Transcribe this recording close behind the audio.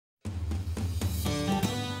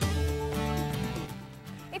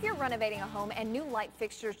If you're renovating a home and new light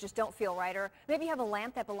fixtures just don't feel right, or maybe you have a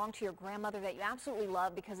lamp that belonged to your grandmother that you absolutely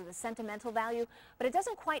love because of the sentimental value, but it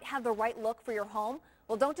doesn't quite have the right look for your home,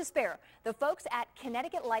 well, don't despair. The folks at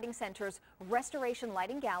Connecticut Lighting Centers Restoration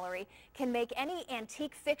Lighting Gallery can make any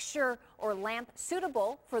antique fixture or lamp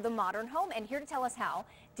suitable for the modern home. And here to tell us how,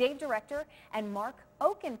 Dave Director and Mark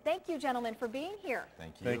Oken. Thank you, gentlemen, for being here.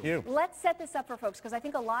 Thank you. Thank you. Let's set this up for folks, because I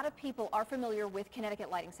think a lot of people are familiar with Connecticut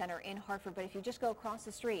Lighting Center in Hartford, but if you just go across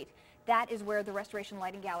the street, that is where the Restoration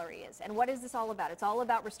Lighting Gallery is. And what is this all about? It's all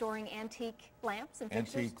about restoring antique lamps and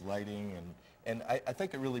fixtures? Antique lighting, and I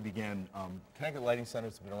think it really began, Connecticut Lighting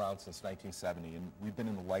Centers have been around since 1970, and we've been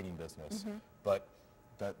in the lighting business, but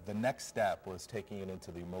the next step was taking it into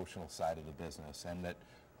the emotional side of the business, and that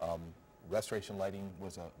restoration lighting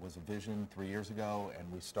was a vision 3 years ago,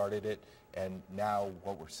 and we started it, and now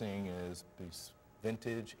what we're seeing is these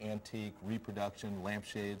vintage, antique, reproduction,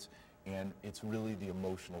 lampshades, and it's really the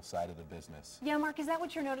emotional side of the business. Yeah, Mark, is that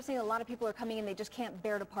what you're noticing? A lot of people are coming in, they just can't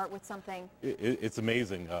bear to part with something. It's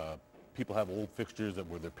amazing. People have old fixtures that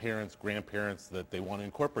were their parents, grandparents, that they want to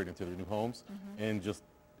incorporate into their new homes, and just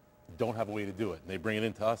don't have a way to do it. And they bring it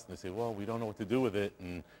into us and they say, well, we don't know what to do with it.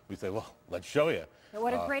 And we say, well, let's show you.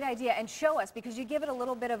 What a great idea. And show us, because you give it a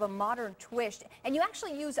little bit of a modern twist. And you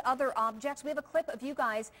actually use other objects. We have a clip of you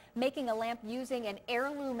guys making a lamp using an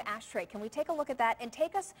heirloom ashtray. Can we take a look at that and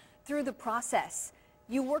take us through the process?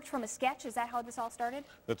 You worked from a sketch. Is that how this all started?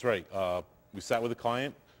 That's right. We sat with a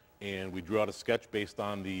client and we drew out a sketch based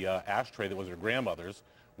on the ashtray that was her grandmother's.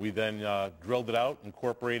 We then drilled it out,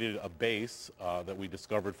 incorporated a base that we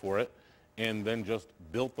discovered for it, and then just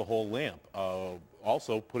built the whole lamp.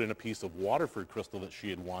 Also put in a piece of Waterford crystal that she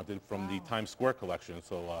had wanted from the Times Square collection.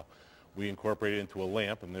 So we incorporated it into a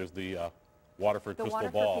lamp, and there's the Waterford crystal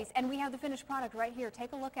ball. Piece. And we have the finished product right here.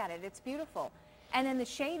 Take a look at it. It's beautiful. And then the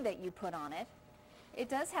shade that you put on it, it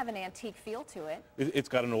does have an antique feel to it. It's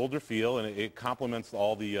got an older feel, and it complements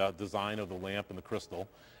all the design of the lamp and the crystal.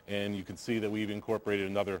 And you can see that we've incorporated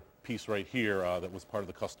another piece right here that was part of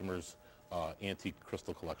the customer's antique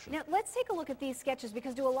crystal collection. Now, let's take a look at these sketches,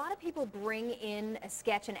 because do a lot of people bring in a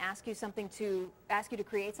sketch and ask you to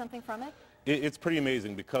create something from it? It's pretty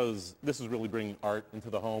amazing, because this is really bringing art into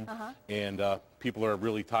the home, and people are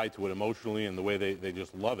really tied to it emotionally, and the way they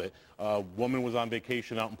just love it. A woman was on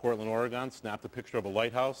vacation out in Portland, Oregon, snapped a picture of a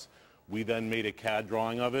lighthouse. We then made a CAD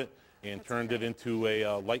drawing of it and turned it into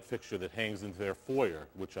a light fixture that hangs into their foyer,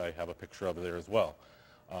 which I have a picture of there as well.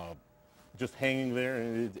 Just hanging there,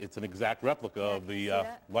 and it's an exact replica of the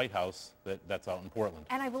lighthouse that's out in Portland.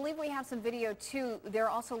 And I believe we have some video too. There are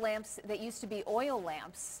also lamps that used to be oil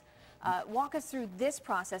lamps. Walk us through this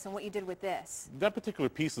process and what you did with this. That particular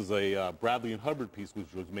piece is a Bradley and Hubbard piece,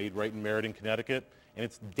 which was made right in Meriden, Connecticut, and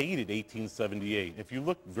it's dated 1878. If you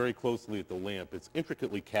look very closely at the lamp, it's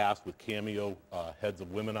intricately cast with cameo heads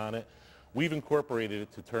of women on it. We've incorporated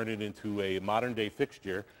it to turn it into a modern-day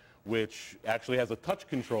fixture, which actually has a touch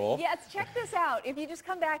control. Yes, check this out. If you just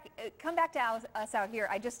come back to us out here,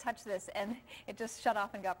 I just touched this and it just shut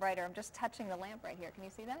off and got brighter. I'm just touching the lamp right here. Can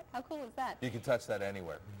you see that? How cool is that? You can touch that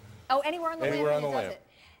anywhere. Oh, anywhere on the lamp? Anywhere on the lamp.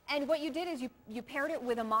 And what you did is you paired it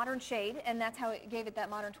with a modern shade, and that's how it gave it that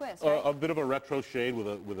modern twist, right? A bit of a retro shade with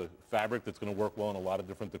a fabric that's going to work well in a lot of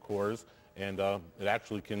different decors, and it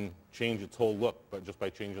actually can change its whole look just by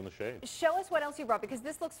changing the shade. Show us what else you brought, because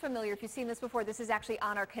this looks familiar. If you've seen this before, this is actually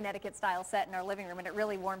on our Connecticut style set in our living room, and it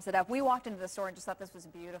really warms it up. We walked into the store and just thought this was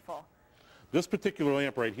beautiful. This particular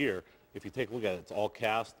lamp right here, if you take a look at it, it's all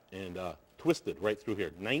cast and twisted right through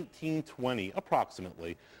here. 1920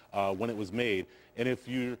 approximately when it was made, and if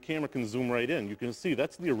your camera can zoom right in, you can see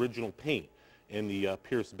that's the original paint in the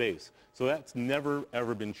pierced base. So that's never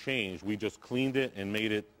ever been changed. We just cleaned it and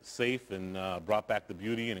made it safe, and brought back the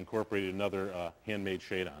beauty and incorporated another handmade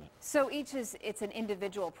shade on it. So it's an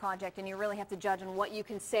individual project, and you really have to judge on what you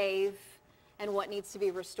can save and what needs to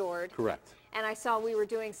be restored. Correct. And I saw we were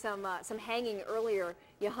doing some hanging earlier.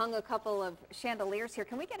 You hung a couple of chandeliers here.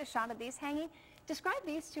 Can we get a shot of these hanging? Describe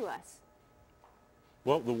these to us.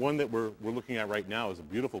 Well, the one that we're looking at right now is a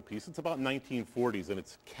beautiful piece. It's about 1940s, and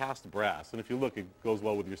it's cast brass. And if you look, it goes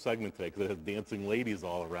well with your segment today, because it has dancing ladies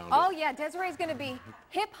all around it. Oh, yeah. Desiree's going to be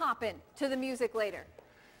hip-hopping to the music later.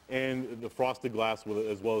 And the frosted glass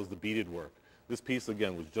as well as the beaded work. This piece,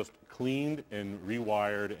 again, was just cleaned and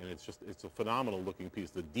rewired, and it's a phenomenal looking piece.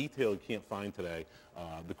 The detail you can't find today.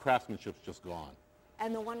 The craftsmanship's just gone.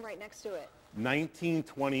 And the one right next to it?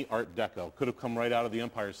 1920 Art Deco. Could have come right out of the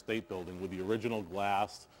Empire State Building with the original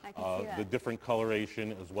glass, the different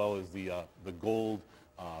coloration, as well as the gold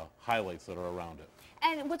highlights that are around it.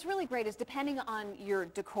 And what's really great is depending on your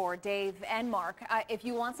decor, Dave and Mark, if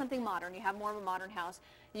you want something modern, you have more of a modern house,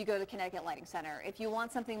 you go to the Connecticut Lighting Center. If you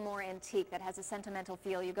want something more antique that has a sentimental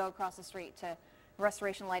feel, you go across the street to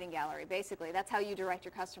Restoration Lighting Gallery. Basically, that's how you direct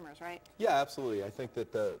your customers, right? Yeah, absolutely. I think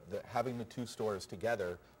that having the two stores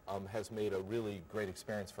together has made a really great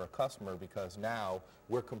experience for a customer, because now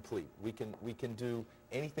we're complete. We can do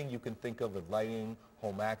anything you can think of with lighting,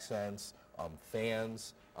 home accents,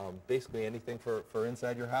 fans, basically anything for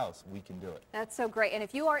inside your house, we can do it. That's so great. And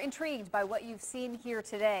if you are intrigued by what you've seen here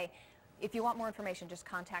today, if you want more information, just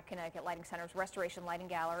contact Connecticut Lighting Centers Restoration Lighting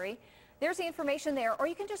Gallery. There's the information there, or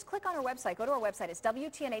you can just click on our website. Go to our website. It's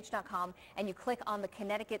WTNH.com, and you click on the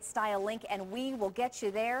Connecticut Style link, and we will get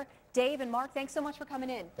you there. Dave and Mark, thanks so much for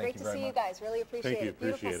coming in. Great to see you guys. Really appreciate it. Thank you.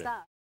 Beautiful Appreciate it. stuff.